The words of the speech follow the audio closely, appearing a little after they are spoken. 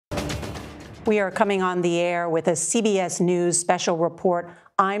We are coming on the air with a CBS News special report.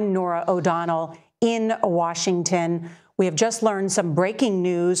 I'm Norah O'Donnell in Washington. We have just learned some breaking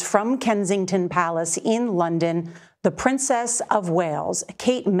news from Kensington Palace in London. The Princess of Wales,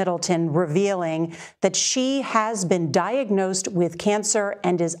 Kate Middleton, revealing that she has been diagnosed with cancer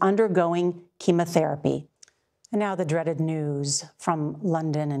and is undergoing chemotherapy. And now the dreaded news from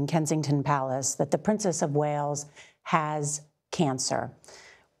London and Kensington Palace that the Princess of Wales has cancer.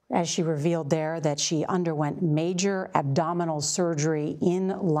 As she revealed there that she underwent major abdominal surgery in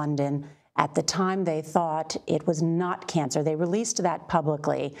London. At the time, they thought it was not cancer. They released that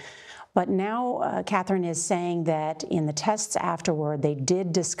publicly. But now Catherine is saying that in the tests afterward, they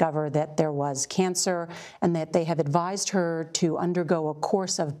did discover that there was cancer and that they have advised her to undergo a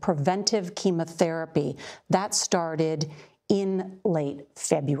course of preventive chemotherapy. That started in late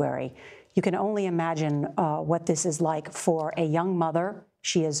February. You can only imagine what this is like for a young mother.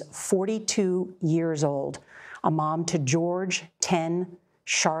 She is 42 years old, a mom to George, 10,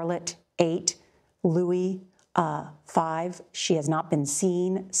 Charlotte, 8, Louis, 5. She has not been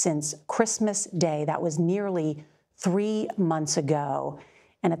seen since Christmas Day. That was nearly 3 months ago.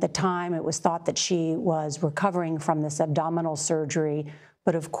 And at the time, it was thought that she was recovering from this abdominal surgery.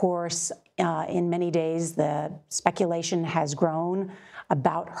 But of course, in many days, the speculation has grown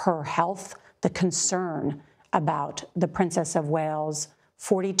about her health, the concern about the Princess of Wales,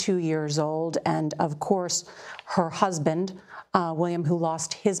 42 years old, and of course, her husband, William, who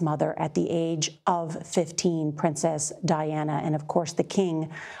lost his mother at the age of 15, Princess Diana, and of course, the King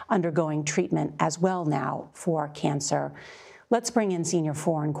undergoing treatment as well now for cancer. Let's bring in senior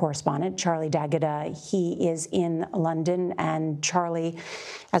foreign correspondent Charlie D'Agata. He is in London. And Charlie,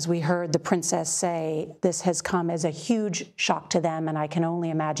 as we heard the princess say, this has come as a huge shock to them, and I can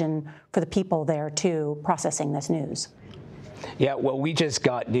only imagine for the people there, too, processing this news. Yeah, well, we just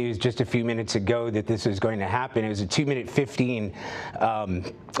got news just a few minutes ago that this was going to happen. It was a 2-minute 15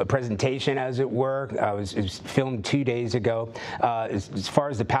 presentation, as it were. It was filmed 2 days ago. As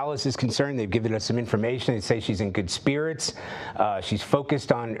far as the palace is concerned, they've given us some information. They say she's in good spirits. She's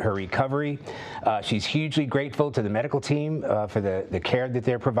focused on her recovery. She's hugely grateful to the medical team for the care that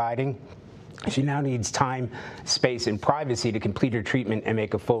they're providing. She now needs time, space, and privacy to complete her treatment and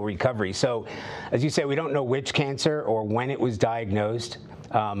make a full recovery. So, as you say, we don't know which cancer or when it was diagnosed,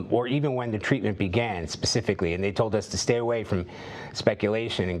 or even when the treatment began specifically. And they told us to stay away from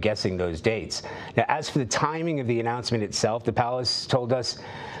speculation and guessing those dates. Now, as for the timing of the announcement itself, the palace told us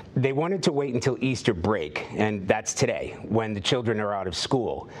they wanted to wait until Easter break, and that's today, when the children are out of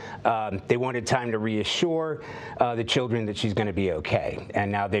school. They wanted time to reassure the children that she's going to be okay.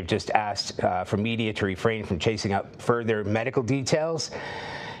 And now they've just asked for media to refrain from chasing up further medical details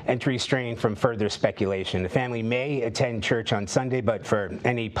and to restrain from further speculation. The family may attend church on Sunday, but for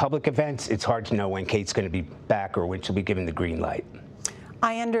any public events, it's hard to know when Kate's going to be back or when she'll be given the green light.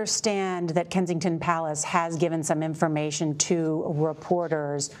 I understand that Kensington Palace has given some information to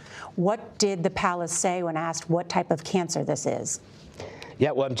reporters. What did the palace say when asked what type of cancer this is? Yeah,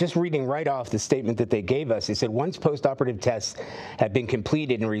 well, I'm just reading right off the statement that they gave us. They said once post-operative tests have been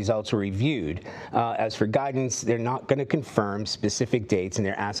completed and results were reviewed, as for guidance, they're not going to confirm specific dates, and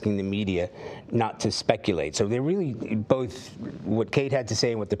they're asking the media not to speculate. So they're really both, what Kate had to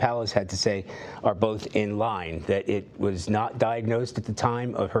say and what the palace had to say are both in line, that it was not diagnosed at the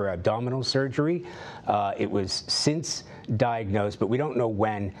time of her abdominal surgery. It was since diagnosed, but we don't know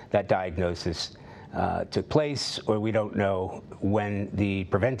when that diagnosis took place, or we don't know when the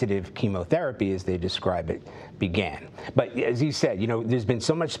preventative chemotherapy, as they describe it, began. But as you said, you know, there's been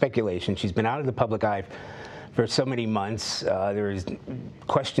so much speculation. She's been out of the public eye for so many months. There's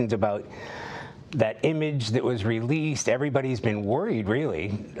questions about that image that was released. Everybody's been worried,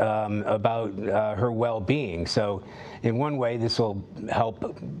 really, about her well-being. So in one way, this will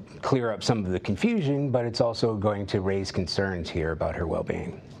help clear up some of the confusion, but it's also going to raise concerns here about her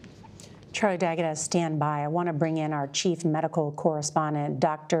well-being. Charlie D'Agata, stand by. I want to bring in our chief medical correspondent,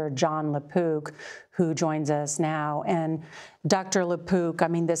 Dr. John LaPook, who joins us now. And Dr. LaPook, I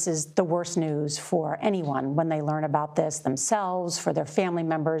mean, this is the worst news for anyone when they learn about this themselves, for their family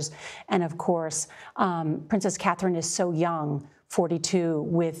members. And of course, Princess Catherine is so young, 42,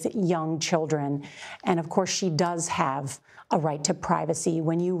 with young children. And of course, she does have a right to privacy.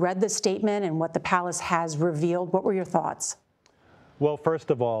 When you read the statement and what the palace has revealed, what were your thoughts? Well, first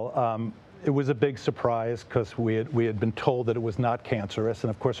of all, it was a big surprise because we had been told that it was not cancerous.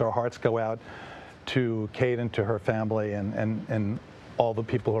 And of course, our hearts go out to Kate and to her family and all the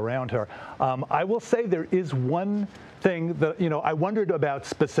people around her. I will say there is one thing that, I wondered about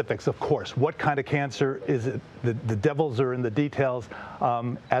specifics, of course. What kind of cancer is it? The devils are in the details.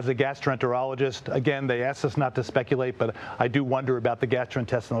 As a gastroenterologist, again, they asked us not to speculate, but I do wonder about the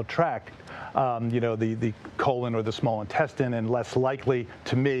gastrointestinal tract. The colon or the small intestine, and less likely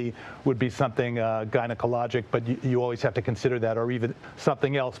to me would be something gynecologic, but you always have to consider that, or even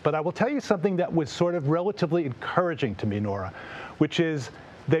something else. But I will tell you something that was sort of relatively encouraging to me, Norah, which is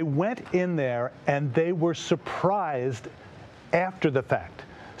they went in there and they were surprised after the fact.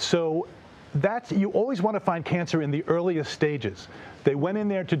 So you always want to find cancer in the earliest stages. They went in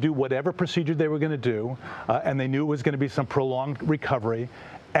there to do whatever procedure they were going to do, and they knew it was going to be some prolonged recovery.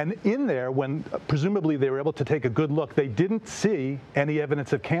 And in there, when presumably they were able to take a good look, they didn't see any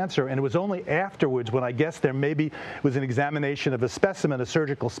evidence of cancer. And it was only afterwards, when I guess there maybe was an examination of a specimen, a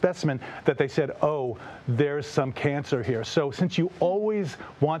surgical specimen, that they said, oh, there's some cancer here. So since you always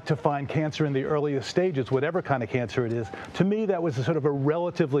want to find cancer in the earliest stages, whatever kind of cancer it is, to me that was a sort of a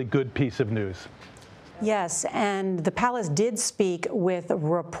relatively good piece of news. Yes, and the palace did speak with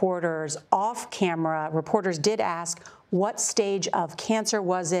reporters off camera. Reporters did ask, what stage of cancer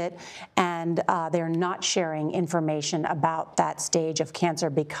was it? And they're not sharing information about that stage of cancer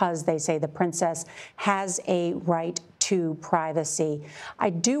because they say the princess has a right to privacy.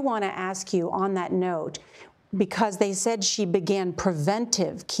 I do want to ask you on that note, because they said she began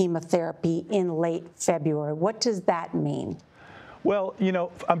preventive chemotherapy in late February. What does that mean? Well,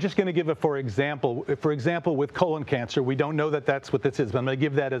 I'm just going to give it for example. For example, with colon cancer, we don't know that that's what this is, but I'm going to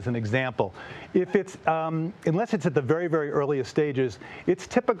give that as an example. If it's, unless it's at the very, very earliest stages, it's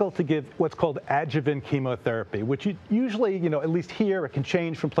typical to give what's called adjuvant chemotherapy, which usually, at least here, it can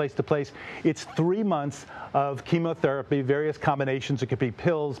change from place to place. It's 3 months of chemotherapy, various combinations. It could be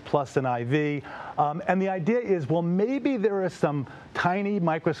pills plus an IV. And the idea is, well, maybe there are some tiny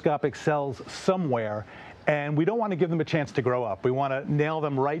microscopic cells somewhere, and we don't want to give them a chance to grow up. We want to nail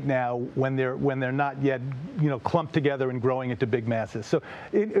them right now when they're not yet, clumped together and growing into big masses. So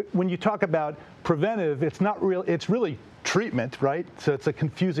when you talk about preventive, it's not real. It's really treatment, right? So it's a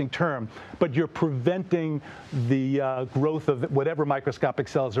confusing term, but you're preventing the growth of whatever microscopic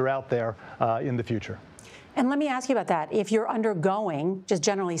cells are out there in the future. And let me ask you about that. If you're undergoing, just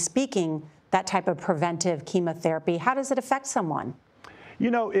generally speaking, that type of preventive chemotherapy, how does it affect someone?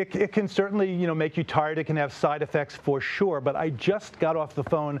 It can certainly, make you tired. It can have side effects for sure. But I just got off the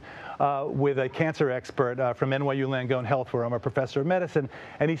phone with a cancer expert from NYU Langone Health, where I'm a professor of medicine.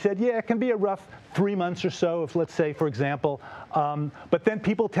 And he said, yeah, it can be a rough 3 months or so, if let's say, for example. But then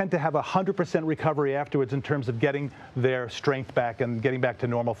people tend to have 100% recovery afterwards in terms of getting their strength back and getting back to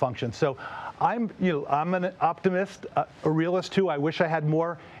normal function. So I'm an optimist, a realist too. I wish I had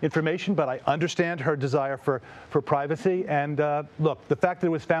more information, but I understand her desire for privacy. And look, the fact that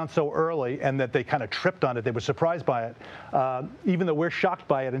it was found so early and that they kind of tripped on it, they were surprised by it, even though we're shocked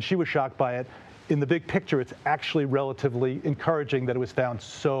by it and she was shocked by it, in the big picture, it's actually relatively encouraging that it was found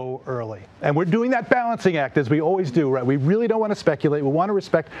so early. And we're doing that balancing act, as we always do, right? We really don't want to speculate. We want to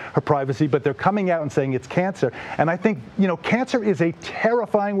respect her privacy, but they're coming out and saying it's cancer. And I think, cancer is a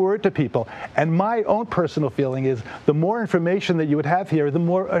terrifying word to people. And my own personal feeling is the more information that you would have here,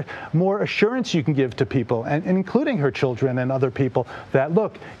 the more assurance you can give to people, and including her children and other people, that,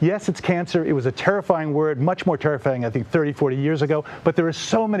 look, yes, it's cancer. It was a terrifying word, much more terrifying, I think, 30, 40 years ago. But there are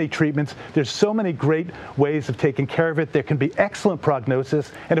so many treatments. There's so many great ways of taking care of it. There can be excellent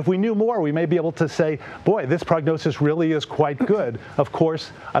prognosis. And if we knew more, we may be able to say, boy, this prognosis really is quite good. Of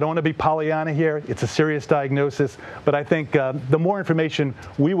course, I don't want to be Pollyanna here. It's a serious diagnosis. But I think the more information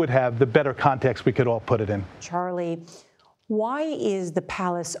we would have, the better context we could all put it in. Charlie, why is the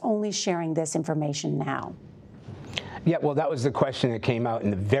palace only sharing this information now? Yeah, well, that was the question that came out in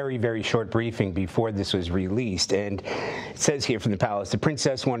the very, very short briefing before this was released. And it says here from the palace, the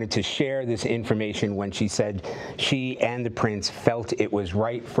princess wanted to share this information when she said she and the prince felt it was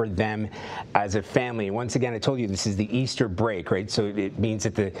right for them as a family. And once again, I told you this is the Easter break, right? So it means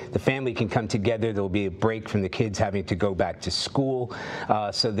that the family can come together. There'll be a break from the kids having to go back to school.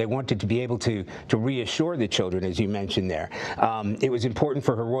 So they wanted to be able to reassure the children, as you mentioned there. It was important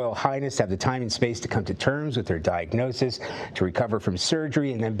for Her Royal Highness to have the time and space to come to terms with her diagnosis, to recover from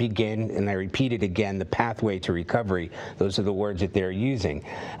surgery, and then begin, and I repeat it again, the pathway to recovery. Those are the words that they're using.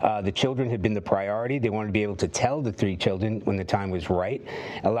 The children had been the priority. They wanted to be able to tell the 3 children when the time was right,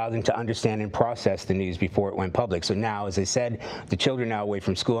 allow them to understand and process the news before it went public. So now, as I said, the children are now away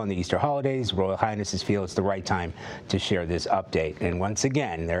from school on the Easter holidays. Royal Highnesses feel it's the right time to share this update. And once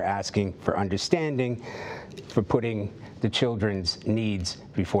again, they're asking for understanding for putting the children's needs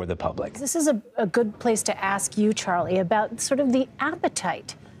before the public. This is a good place to ask you, Charlie, about sort of the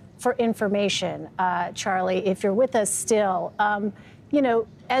appetite for information, Charlie, if you're with us still. You know,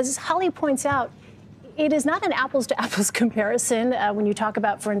 as Holly points out, it is not an apples-to-apples comparison when you talk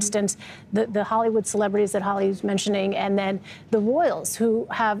about, for instance, the Hollywood celebrities that Holly's mentioning, and then the royals, who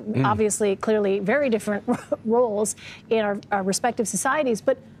have obviously, clearly, very different roles in our respective societies.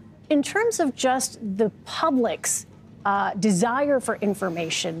 But in terms of just the public's desire for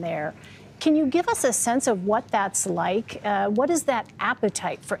information there, can you give us a sense of what that's like? What is that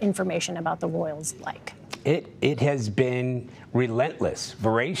appetite for information about the royals like? It has been relentless,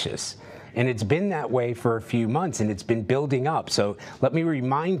 voracious. And it's been that way for a few months, and it's been building up. So let me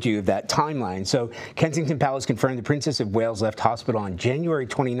remind you of that timeline. So Kensington Palace confirmed the Princess of Wales left hospital on January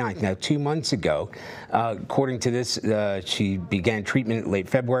 29th, now 2 months ago. According to this, she began treatment in late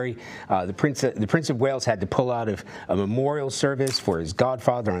February. The Prince of Wales had to pull out of a memorial service for his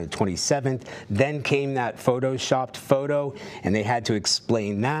godfather on the 27th. Then came that photoshopped photo, and they had to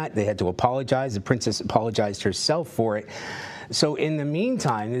explain that. They had to apologize. The princess apologized herself for it. So in the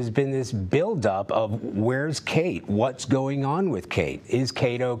meantime, there's been this buildup of where's Kate? What's going on with Kate? Is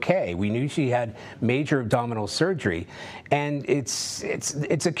Kate okay? We knew she had major abdominal surgery, and it's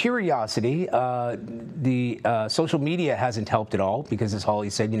a curiosity. The social media hasn't helped at all because, as Holly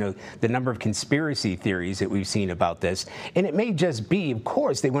said, you know, the number of conspiracy theories that we've seen about this, and it may just be, of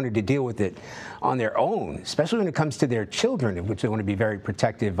course, they wanted to deal with it on their own, especially when it comes to their children, of which they want to be very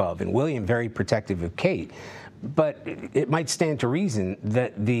protective of, and William very protective of Kate. But it might stand to reason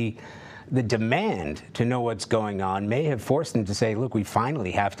that the demand to know what's going on may have forced them to say, look, we finally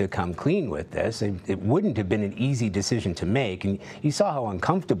have to come clean with this. It wouldn't have been an easy decision to make. And you saw how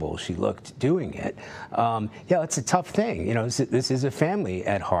uncomfortable she looked doing it. Yeah, it's a tough thing. You know, this is a family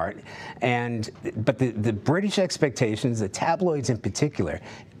at heart. But the British expectations, the tabloids in particular,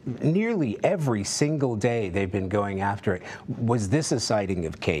 nearly every single day they've been going after it. Was this a sighting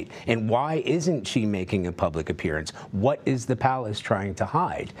of Kate? And why isn't she making a public appearance? What is the palace trying to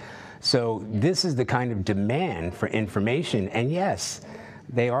hide? So this is the kind of demand for information. And yes,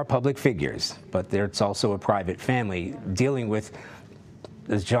 they are public figures, but it's also a private family dealing with,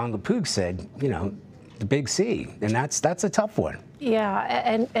 as John LaPook said, you know, the big C. And that's a tough one.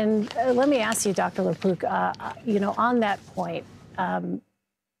 Yeah, and let me ask you, Dr. LaPook, you know, on that point,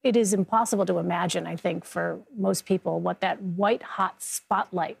 it is impossible to imagine, I think, for most people, what that white-hot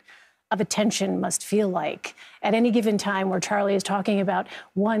spotlight of attention must feel like at any given time where Charlie is talking about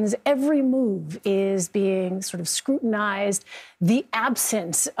one's every move is being sort of scrutinized. The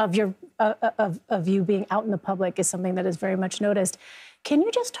absence of you being out in the public is something that is very much noticed. Can you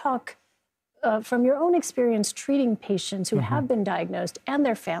just talk from your own experience treating patients who have been diagnosed and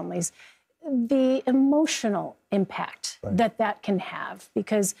their families, the emotional impact that can have?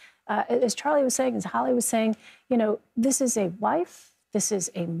 Because as Charlie was saying, as Holly was saying, you know, this is a wife, this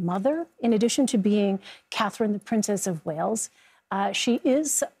is a mother, in addition to being Catherine, the Princess of Wales. She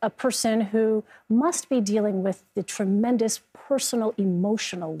is a person who must be dealing with the tremendous personal,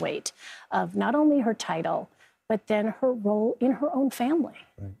 emotional weight of not only her title, but then her role in her own family.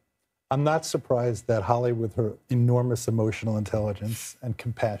 Right. I'm not surprised that Holly, with her enormous emotional intelligence and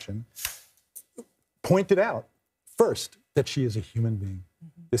compassion, pointed out first that she is a human being.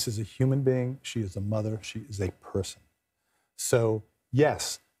 This is a human being. She is a mother. She is a person. So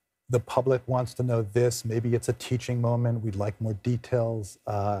yes, the public wants to know this. Maybe it's a teaching moment. We'd like more details.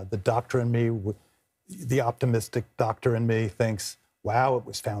 The doctor in me, the optimistic doctor in me thinks, wow, it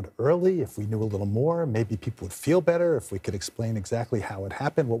was found early. If we knew a little more, maybe people would feel better if we could explain exactly how it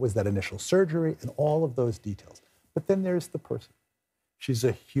happened, what was that initial surgery, and all of those details. But then there's the person. She's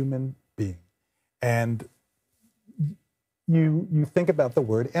a human being. And you think about the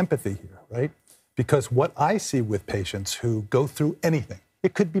word empathy here, right? Because what I see with patients who go through anything,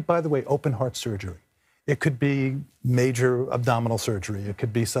 it could be, by the way, open heart surgery. It could be major abdominal surgery. It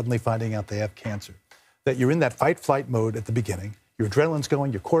could be suddenly finding out they have cancer. That you're in that fight-flight mode at the beginning. Your adrenaline's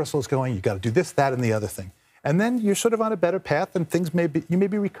going, your cortisol's going, you got to do this, that, and the other thing. And then you're sort of on a better path and things you may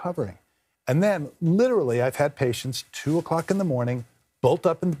be recovering. And then literally I've had patients 2 o'clock in the morning, bolt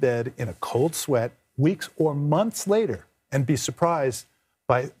up in bed in a cold sweat, weeks or months later, and be surprised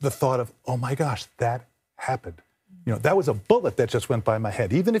by the thought of, oh my gosh, that happened. You know, that was a bullet that just went by my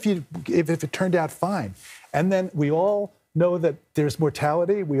head, even if it turned out fine. And then we all know that there's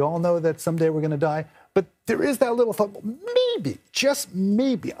mortality. We all know that someday we're going to die. But there is that little thought, maybe, just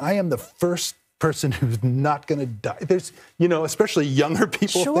maybe, I am the first person who's not going to die. There's, you know, especially younger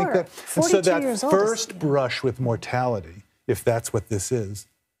people think that. And so that first brush with mortality, if that's what this is,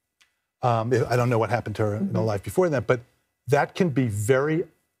 I don't know what happened to her in her life before that, but that can be very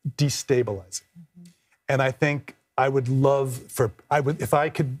destabilizing. And I think I would love if I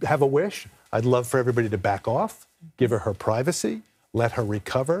could have a wish, I'd love for everybody to back off, give her privacy, let her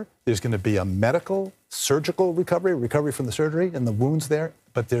recover. There's going to be a medical, surgical recovery from the surgery and the wounds there,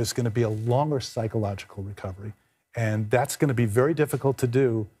 but there's going to be a longer psychological recovery. And that's going to be very difficult to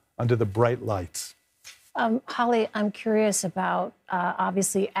do under the bright lights. Holly, I'm curious about,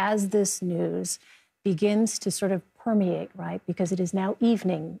 obviously, as this news begins to sort of permeate, right, because it is now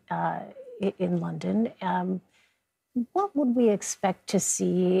evening in London, what would we expect to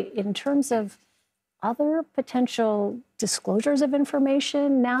see in terms of other potential disclosures of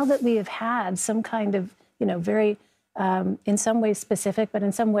information now that we have had some kind of, very, in some ways specific, but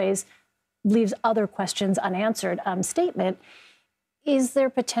in some ways leaves other questions unanswered statement? Is there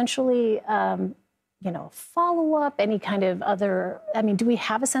potentially, follow-up, any kind of other, do we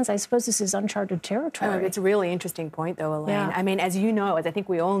have a sense? I suppose this is uncharted territory. It's a really interesting point, though, Elaine. Yeah. I mean, as you know, as I think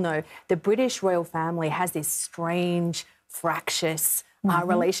we all know, the British royal family has this strange, fractious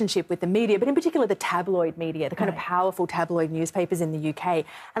relationship with the media, but in particular the tabloid media, the kind of powerful tabloid newspapers in the UK.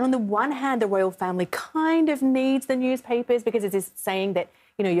 And on the one hand, the royal family kind of needs the newspapers because it's this saying that,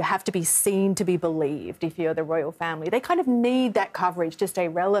 you have to be seen to be believed if you're the royal family. They kind of need that coverage to stay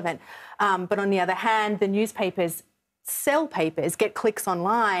relevant. But on the other hand, the newspapers sell papers, get clicks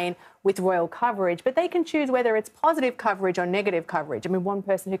online with royal coverage, but they can choose whether it's positive coverage or negative coverage. I mean, one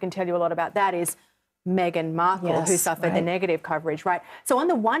person who can tell you a lot about that is Meghan Markle, who suffered the negative coverage, right? So on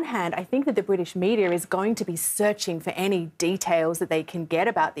the one hand, I think that the British media is going to be searching for any details that they can get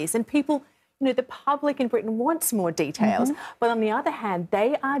about this. And people, the public in Britain wants more details. But on the other hand,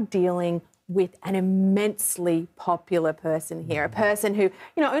 they are dealing with an immensely popular person here, a person who,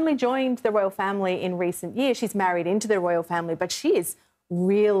 only joined the royal family in recent years. She's married into the royal family, but she is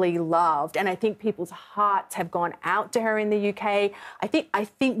really loved. And I think people's hearts have gone out to her in the UK. I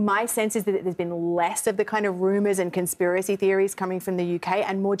think my sense is that there's been less of the kind of rumours and conspiracy theories coming from the UK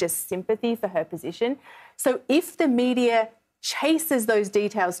and more just sympathy for her position. So if the media chases those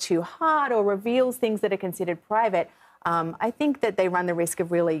details too hard or reveals things that are considered private, I think that they run the risk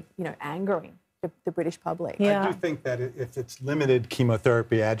of really, angering the British public. I do think that if it's limited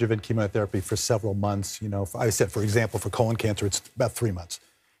chemotherapy, adjuvant chemotherapy for several months, I said, for example, for colon cancer, it's about 3 months.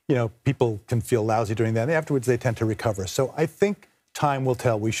 People can feel lousy during that. And afterwards, they tend to recover. So I think time will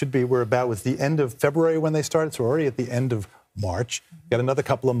tell. We're about with the end of February when they started, so we're already at the end of March. Got another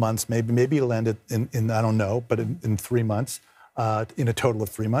couple of months, maybe it'll end in I don't know, but in 3 months, in a total of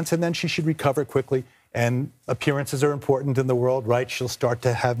 3 months. And then she should recover quickly. And appearances are important in the world, right? She'll start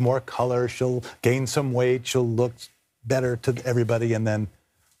to have more color. She'll gain some weight. She'll look better to everybody. And then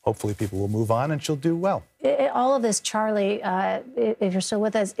hopefully people will move on and she'll do well. All of this, Charlie, if you're still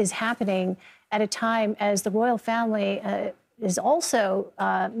with us, is happening at a time as the royal family is also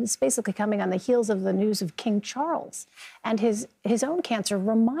is basically coming on the heels of the news of King Charles and his own cancer.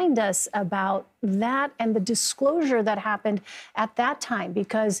 Remind us about that and the disclosure that happened at that time,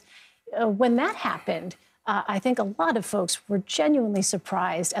 because when that happened, I think a lot of folks were genuinely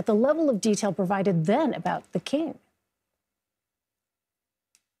surprised at the level of detail provided then about the king.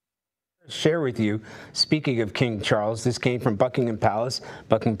 Share with you, speaking of King Charles, this came from Buckingham Palace.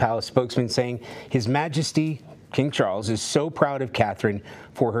 Buckingham Palace spokesman saying, His Majesty King Charles is so proud of Catherine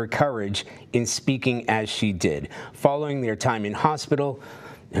for her courage in speaking as she did. Following their time in hospital,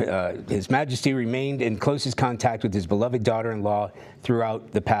 His Majesty remained in closest contact with his beloved daughter-in-law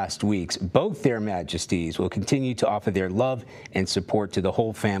throughout the past weeks. Both their Majesties will continue to offer their love and support to the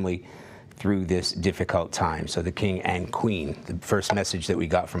whole family through this difficult time. So the King and Queen, the first message that we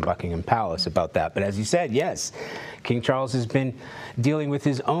got from Buckingham Palace about that. But as you said, yes, King Charles has been dealing with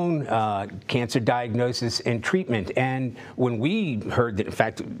his own cancer diagnosis and treatment. And when we heard that, in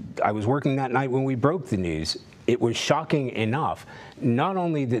fact, I was working that night when we broke the news, it was shocking enough, not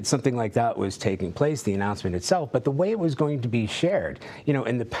only that something like that was taking place, the announcement itself, but the way it was going to be shared.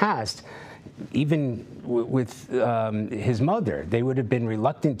 In the past, even with his mother, they would have been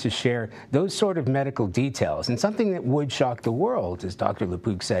reluctant to share those sort of medical details. And something that would shock the world, as Dr.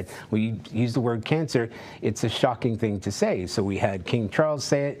 LaPook said, when you use the word cancer, it's a shocking thing to say. So we had King Charles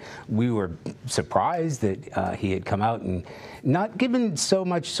say it. We were surprised that he had come out and not given so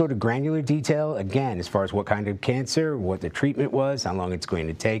much sort of granular detail, again, as far as what kind of cancer, what the treatment was, how long it's going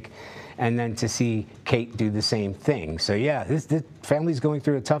to take. And then to see Kate do the same thing. So yeah, this family's going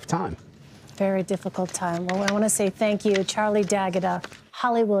through a tough time. Very difficult time. Well, I want to say thank you, Charlie D'Agata,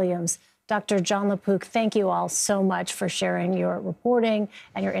 Holly Williams, Dr. John LaPook. Thank you all so much for sharing your reporting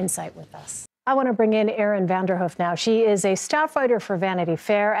and your insight with us. I want to bring in Erin Vanderhoof now. She is a staff writer for Vanity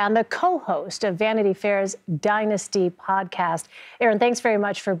Fair and the co-host of Vanity Fair's Dynasty podcast. Erin, thanks very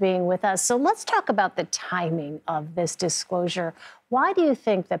much for being with us. So let's talk about the timing of this disclosure. Why do you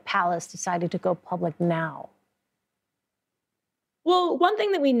think the palace decided to go public now? Well, one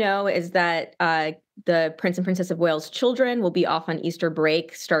thing that we know is that the Prince and Princess of Wales children will be off on Easter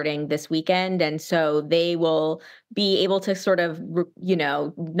break starting this weekend. And so they will be able to sort of,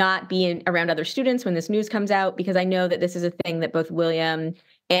 not be around other students when this news comes out, because I know that this is a thing that both William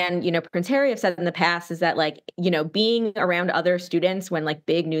and, Prince Harry have said in the past, is that being around other students when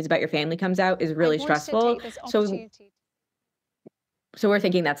big news about your family comes out is really stressful. So we're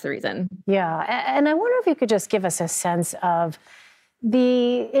thinking that's the reason. Yeah. And I wonder if you could just give us a sense of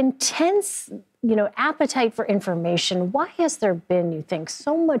the intense, appetite for information. Why has there been, you think,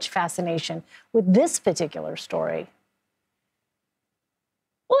 so much fascination with this particular story?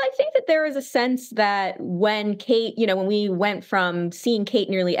 Well, I think that there is a sense that when Kate, when we went from seeing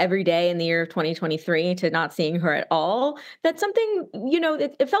Kate nearly every day in the year of 2023 to not seeing her at all, that something,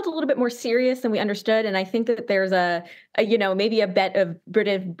 it felt a little bit more serious than we understood. And I think that there's maybe a bit of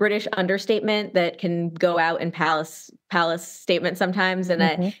British understatement that can go out in palace statements sometimes. And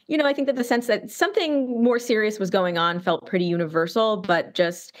I think that the sense that something more serious was going on felt pretty universal. But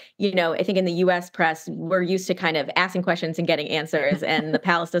just, I think in the U.S. press, we're used to kind of asking questions and getting answers, and the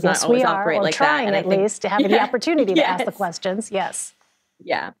palace does not always operate like that. Trying at least to have the opportunity to ask the questions. Yes.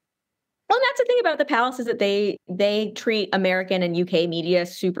 Yeah. Well, and that's the thing about the palace, is that they treat American and UK media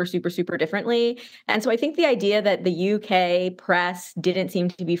super, super, super differently. And so I think the idea that the UK press didn't seem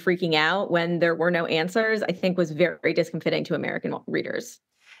to be freaking out when there were no answers, I think was very discomfiting to American readers.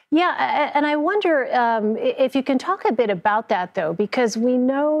 Yeah, and I wonder if you can talk a bit about that, though, because we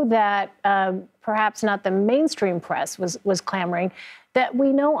know that perhaps not the mainstream press was clamoring, that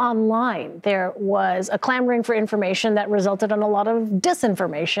we know online there was a clamoring for information that resulted in a lot of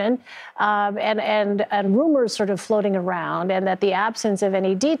disinformation and rumors sort of floating around, and that the absence of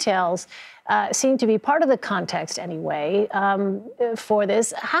any details seemed to be part of the context anyway for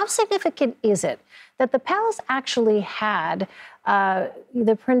this. How significant is it that the palace actually had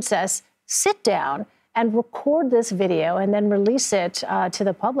the princess sit down and record this video and then release it to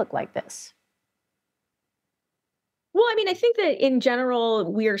the public like this? Well, I mean, I think that in general,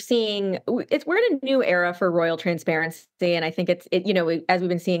 we're in a new era for royal transparency. And I think as we've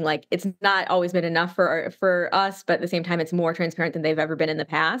been seeing, it's not always been enough for us, but at the same time, it's more transparent than they've ever been in the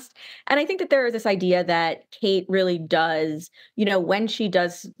past. And I think that there is this idea that Kate really does, when she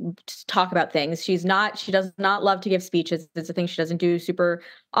does talk about things, she does not love to give speeches. It's a thing she doesn't do super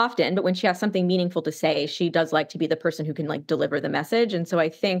often, but when she has something meaningful to say, she does like to be the person who can deliver the message. And so I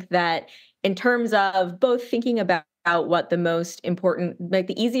think that in terms of both thinking about what the most important,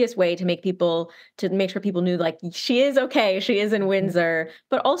 the easiest way to make sure people knew, she is okay, she is in Windsor,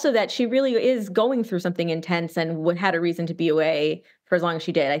 but also that she really is going through something intense and had a reason to be away for as long as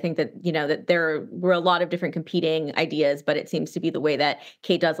she did. I think that, that there were a lot of different competing ideas, but it seems to be the way that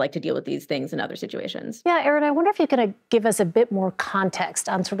Kate does like to deal with these things in other situations. Yeah, Erin, I wonder if you could give us a bit more context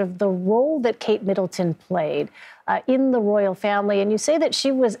on sort of the role that Kate Middleton played in the royal family. And you say that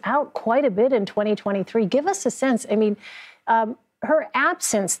she was out quite a bit in 2023. Give us a sense. I mean, her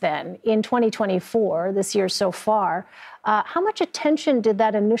absence then in 2024, this year so far, how much attention did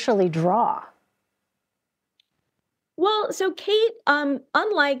that initially draw? Well, so Kate,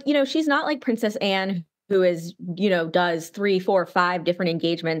 unlike, she's not like Princess Anne, who is, does 3, 4, 5 different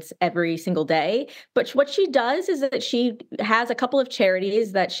engagements every single day. But what she does is that she has a couple of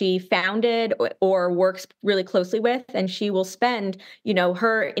charities that she founded or works really closely with, and she will spend,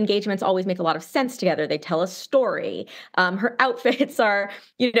 her engagements always make a lot of sense together. They tell a story. Her outfits are,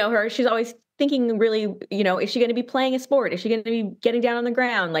 she's always thinking really, is she going to be playing a sport? Is she going to be getting down on the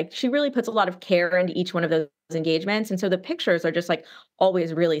ground? She really puts a lot of care into each one of those engagements. And so the pictures are just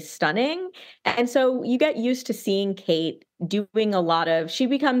always really stunning. And so you get used to seeing Kate doing a lot of, she's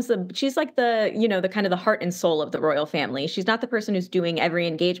like the kind of the heart and soul of the royal family. She's not the person who's doing every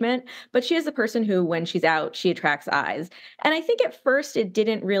engagement, but she is the person who, when she's out, she attracts eyes. And I think at first it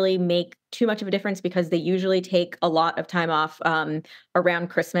didn't really make too much of a difference because they usually take a lot of time off around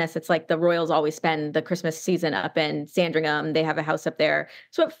Christmas. It's the royals always spend the Christmas season up in Sandringham. They have a house up there.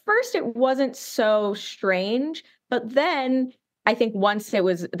 So at first it wasn't so strange, but then I think once it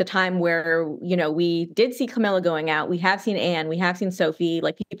was the time where, we did see Camilla going out, we have seen Anne, we have seen Sophie,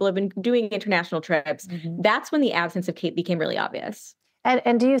 people have been doing international trips. Mm-hmm. That's when the absence of Kate became really obvious.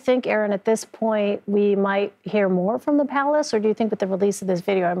 And do you think, Erin, at this point, we might hear more from the palace? Or do you think with the release of this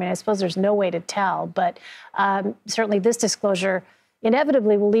video, I mean, I suppose there's no way to tell, but certainly this disclosure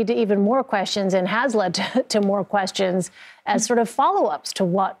inevitably will lead to even more questions and has led to more questions as sort of follow-ups to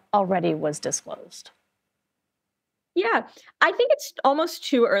what already was disclosed. Yeah, I think it's almost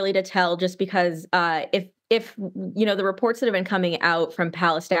too early to tell, just because if the reports that have been coming out from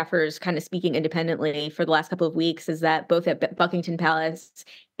palace staffers kind of speaking independently for the last couple of weeks is that both at Buckingham Palace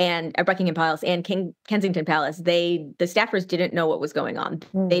and Kensington Palace, the staffers didn't know what was going on.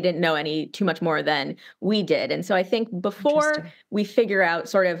 They didn't know too much more than we did. And so I think before we figure out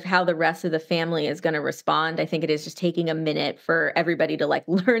sort of how the rest of the family is going to respond, I think it is just taking a minute for everybody to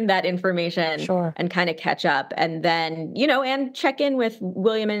learn that information and kind of catch up, and then, and check in with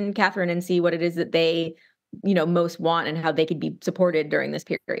William and Catherine and see what it is that they most want and how they could be supported during this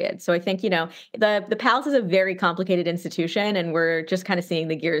period. So I think, the palace is a very complicated institution, and we're just kind of seeing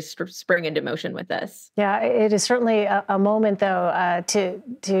the gears spring into motion with this. Yeah, it is certainly a moment, though,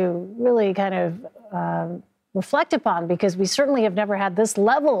 to really kind of reflect upon, because we certainly have never had this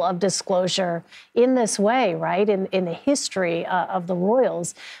level of disclosure in this way, right? In the history of the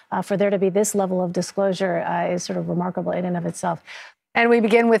royals, for there to be this level of disclosure is sort of remarkable in and of itself. And we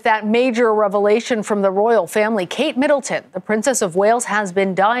begin with that major revelation from the royal family. Kate Middleton, the Princess of Wales, has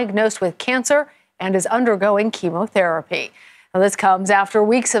been diagnosed with cancer and is undergoing chemotherapy. Now, this comes after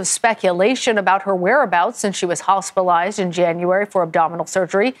weeks of speculation about her whereabouts since she was hospitalized in January for abdominal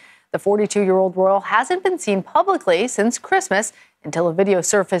surgery. The 42-year-old royal hasn't been seen publicly since Christmas until a video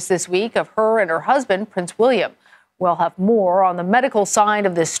surfaced this week of her and her husband, Prince William. We'll have more on the medical side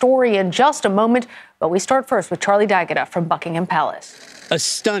of this story in just a moment, but we start first with Charlie D'Agata from Buckingham Palace. A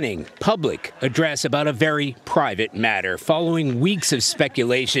stunning public address about a very private matter following weeks of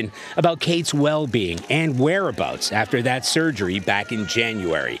speculation about Kate's well-being and whereabouts after that surgery back in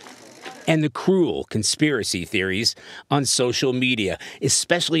January. And the cruel conspiracy theories on social media,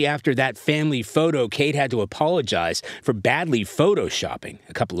 especially after that family photo Kate had to apologize for badly photoshopping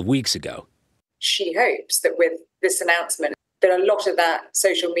a couple of weeks ago. She hopes that with this announcement, that a lot of that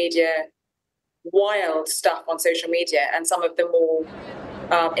social media, wild stuff on social media, and some of the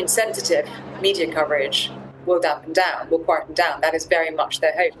more insensitive media coverage will quieten down. That is very much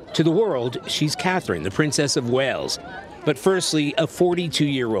their hope. To the world, she's Catherine, the Princess of Wales. But firstly, a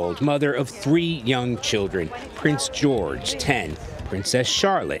 42-year-old mother of 3 young children, Prince George, 10, Princess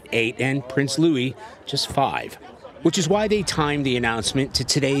Charlotte, 8, and Prince Louis, just 5. Which is why they timed the announcement to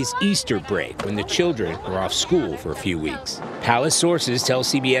today's Easter break, when the children are off school for a few weeks. Palace sources tell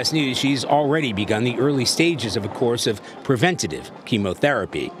CBS News she's already begun the early stages of a course of preventative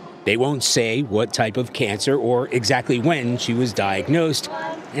chemotherapy. They won't say what type of cancer or exactly when she was diagnosed,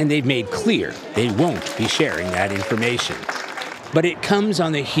 and they've made clear they won't be sharing that information. But it comes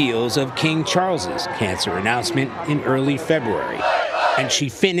on the heels of King Charles's cancer announcement in early February. And she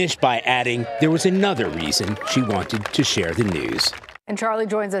finished by adding there was another reason she wanted to share the news. And Charlie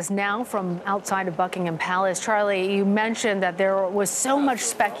joins us now from outside of Buckingham Palace. Charlie, you mentioned that there was so much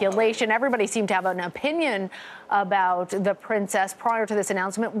speculation. Everybody seemed to have an opinion about the princess prior to this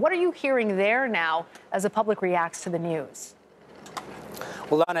announcement. What are you hearing there now as the public reacts to the news?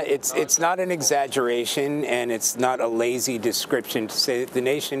 Well, Lana, it's not an exaggeration, and it's not a lazy description to say that the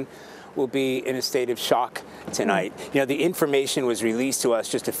nation will be in a state of shock tonight. The information was released to us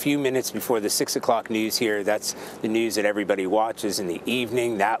just a few minutes before the 6 o'clock news here. That's the news that everybody watches in the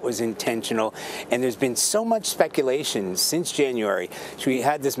evening. That was intentional. And there's been so much speculation since January. She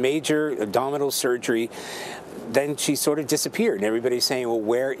had this major abdominal surgery. Then she sort of disappeared, and everybody's saying, well,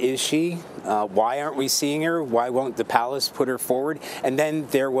 where is she? Why aren't we seeing her? Why won't the palace put her forward? And then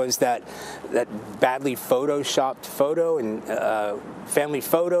there was that badly photoshopped photo and family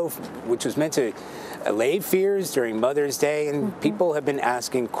photo, which was meant to allay fears during Mother's Day, and people have been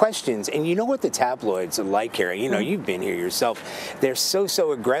asking questions. And you know what the tabloids are like here? You've been here yourself. They're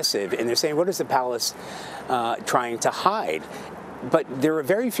so aggressive, and they're saying, what is the palace trying to hide? But there are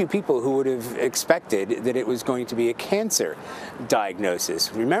very few people who would have expected that it was going to be a cancer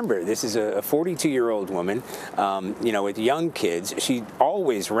diagnosis. Remember, this is a 42-year-old woman, with young kids. She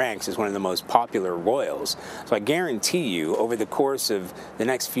always ranks as one of the most popular royals. So I guarantee you, over the course of the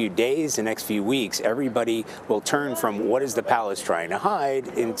next few days, the next few weeks, everybody will turn from what is the palace trying to hide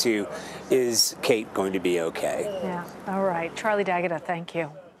into, is Kate going to be okay? Yeah. All right. Charlie D'Agata, thank you.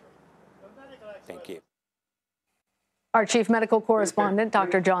 Thank you. Our chief medical correspondent,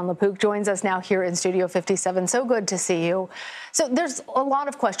 Dr. John LaPook, joins us now here in Studio 57. So good to see you. So there's a lot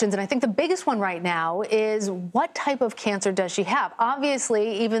of questions, and I think the biggest one right now is what type of cancer does she have?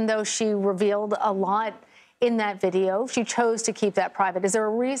 Obviously, even though she revealed a lot in that video, she chose to keep that private. Is there a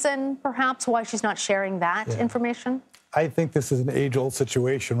reason, perhaps, why she's not sharing that information? I think this is an age-old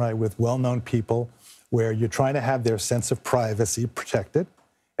situation, right, with well-known people. where you're trying to have their sense of privacy protected.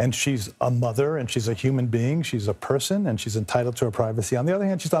 And she's a mother, and she's a human being, she's a person, and she's entitled to her privacy. On the other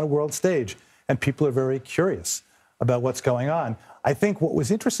hand, she's on a world stage, and people are very curious about what's going on. I think what was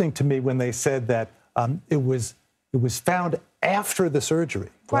interesting to me when they said that it was found after the surgery,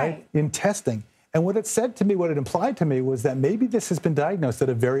 right, in testing. And what it said to me, what it implied to me, was that maybe this has been diagnosed at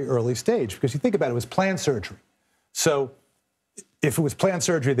a very early stage, because you think about it, it was planned surgery. So if it was planned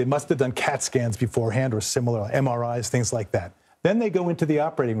surgery, they must have done CAT scans beforehand or similar, MRIs, things like that. Then they go into the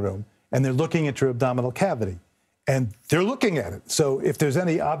operating room, and they're looking at your abdominal cavity, and they're looking at it. So if there's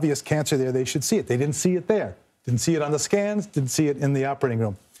any obvious cancer there, they should see it. They didn't see it there. Didn't see it on the scans, didn't see it in the operating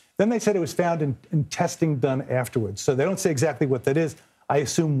room. Then they said it was found in testing done afterwards. So they don't say exactly what that is. I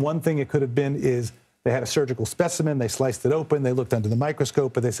assume one thing it could have been is they had a surgical specimen, they sliced it open, they looked under the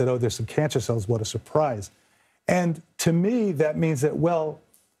microscope, but they said, oh, there's some cancer cells, what a surprise. And to me, that means that, well,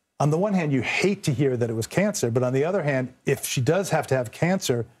 on the one hand, you hate to hear that it was cancer, but on the other hand, if she does have to have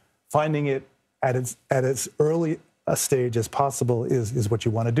cancer, finding it at its early a stage as possible is what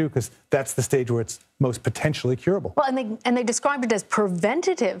you want to do, because that's the stage where it's most potentially curable. Well, and they described it as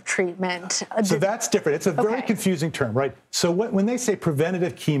preventative treatment. So that's different. It's a very confusing term, right? So when they say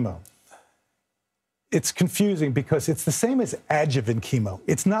preventative chemo, it's confusing because it's the same as adjuvant chemo.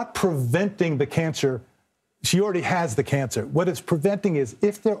 It's not preventing the cancer. She already has the cancer. What it's preventing is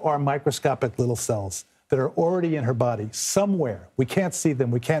if there are microscopic little cells that are already in her body somewhere, we can't see them,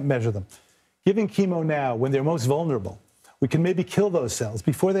 we can't measure them. Giving chemo now, when they're most vulnerable, we can maybe kill those cells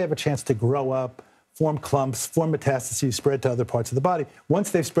before they have a chance to grow up, form clumps, form metastases, spread to other parts of the body.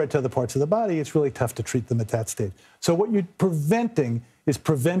 Once they've spread to other parts of the body, it's really tough to treat them at that stage. So what you're preventing is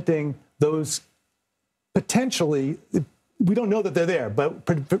preventing those potentially, we don't know that they're there, but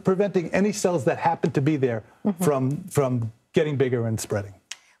preventing any cells that happen to be there from getting bigger and spreading.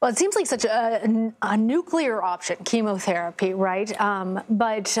 Well, it seems like such a nuclear option, chemotherapy, right?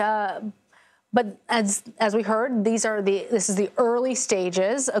 But as we heard, this is the early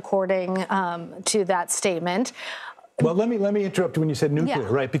stages, according to that statement. Well, let me interrupt you when you said nuclear,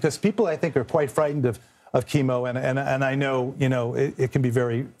 right? Because people, I think, are quite frightened of chemo, and I know, it can be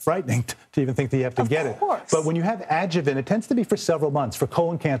very frightening to even think that you have to get it. But when you have adjuvant, it tends to be for several months. For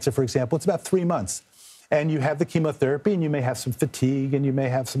colon cancer, for example, it's about 3 months. And you have the chemotherapy, and you may have some fatigue, and you may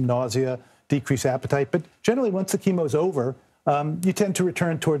have some nausea, decreased appetite. But generally, once the chemo's over, you tend to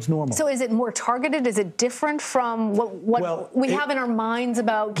return towards normal. So is it more targeted? Is it different from what we have in our minds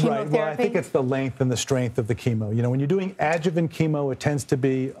about chemotherapy? Right. Well, I think it's the length and the strength of the chemo. When you're doing adjuvant chemo, it tends to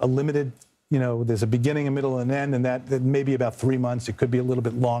be a limited, there's a beginning, a middle, and an end, and that may be about 3 months. It could be a little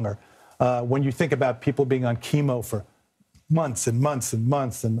bit longer. When you think about people being on chemo for months and months and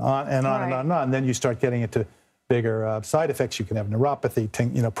months and on and on and on and on, and then you start getting into bigger side effects. You can have neuropathy,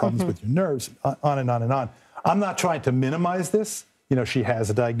 problems with your nerves, on and on and on. I'm not trying to minimize this. She has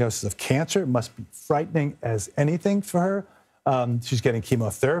a diagnosis of cancer. It must be frightening as anything for her. She's getting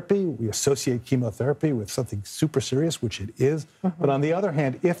chemotherapy. We associate chemotherapy with something super serious, which it is. But on the other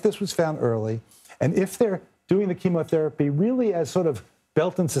hand, if this was found early, and if they're doing the chemotherapy really as sort of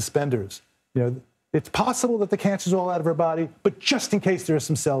belt and suspenders, it's possible that the cancer's all out of her body, but just in case there are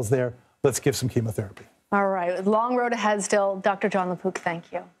some cells there, let's give some chemotherapy. All right. Long road ahead still. Dr. John LaPook,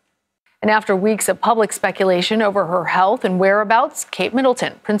 thank you. And after weeks of public speculation over her health and whereabouts, Kate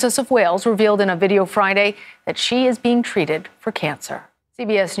Middleton, Princess of Wales, revealed in a video Friday that she is being treated for cancer.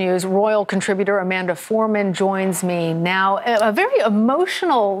 CBS News royal contributor Amanda Foreman joins me now. A very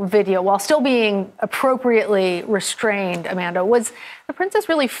emotional video while still being appropriately restrained, Amanda. Was the princess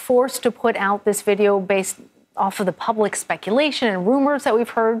really forced to put out this video based off of the public speculation and rumors that we've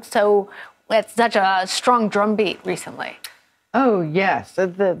heard so at such a strong drumbeat recently? Oh, yes.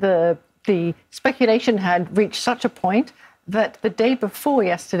 The speculation had reached such a point that the day before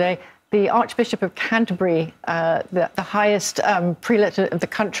yesterday, the Archbishop of Canterbury, the highest prelate of the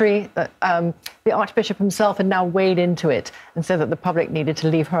country, the Archbishop himself had now weighed into it and said that the public needed to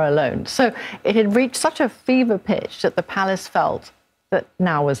leave her alone. So it had reached such a fever pitch that the palace felt that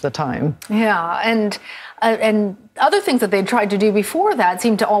now was the time. Yeah, and other things that they tried to do before that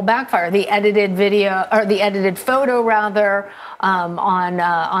seemed to all backfire. The edited video, or the edited photo rather,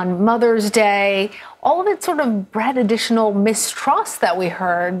 on Mother's Day, all of it sort of bred additional mistrust that we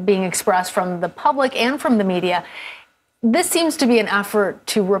heard being expressed from the public and from the media. This seems to be an effort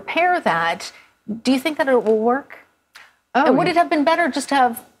to repair that. Do you think that it will work? Oh, and would it have been better just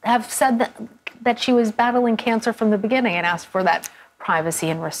to have said that she was battling cancer from the beginning and asked for that privacy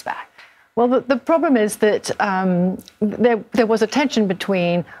and respect? Well, the problem is that there was a tension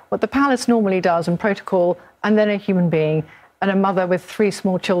between what the palace normally does and protocol and then a human being. and a mother with 3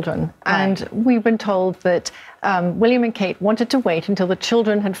 small children. And we've been told that William and Kate wanted to wait until the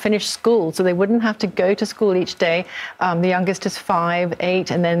children had finished school so they wouldn't have to go to school each day. The youngest is 5,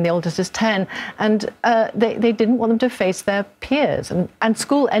 8, and then the oldest is 10. And they didn't want them to face their peers. And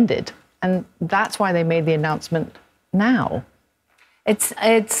school ended. And that's why they made the announcement now.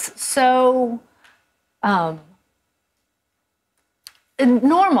 It's so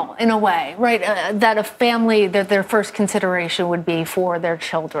normal in a way, right? That a family, that their first consideration would be for their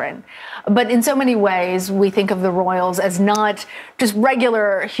children. But in so many ways, we think of the royals as not just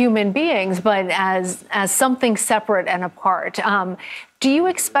regular human beings, but as something separate and apart. Do you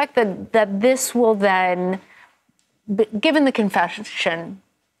expect that this will then, given the confession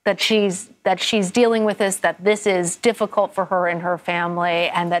that she's dealing with that this is difficult for her and her family,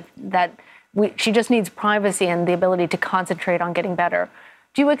 and that she just needs privacy and the ability to concentrate on getting better.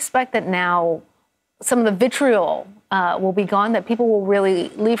 Do you expect that now some of the vitriol will be gone, that people will really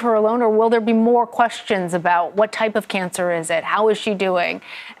leave her alone, or will there be more questions about what type of cancer is it, how is she doing,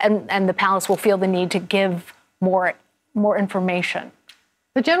 and the palace will feel the need to give more information?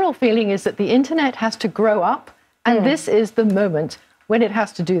 The general feeling is that the internet has to grow up, and this is the moment when it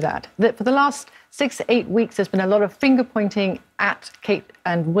has to do that. That for the last 6 to 8 weeks, there's been a lot of finger pointing at Kate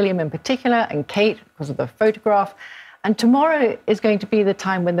and William in particular, and Kate because of the photograph. And tomorrow is going to be the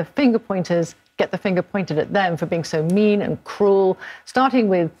time when the finger pointers get the finger pointed at them for being so mean and cruel, starting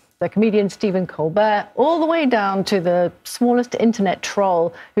with the comedian Stephen Colbert, all the way down to the smallest internet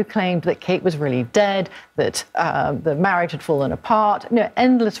troll who claimed that Kate was really dead, that the marriage had fallen apart,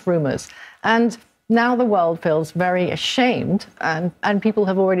 endless rumors. And now the world feels very ashamed, and people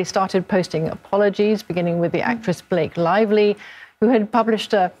have already started posting apologies, beginning with the actress Blake Lively, who had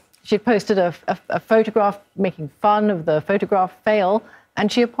she'd posted a photograph making fun of the photograph fail,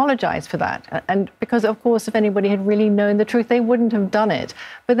 and she apologized for that. And because, of course, if anybody had really known the truth, they wouldn't have done it.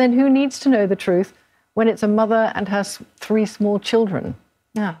 But then who needs to know the truth when it's a mother and her 3 small children?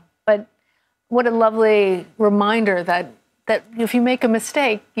 Yeah, but what a lovely reminder that if you make a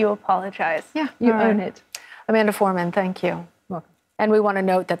mistake, you apologize. Yeah, you own it. Amanda Foreman, thank you. Welcome. And we want to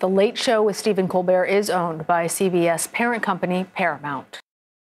note that The Late Show with Stephen Colbert is owned by CBS parent company Paramount.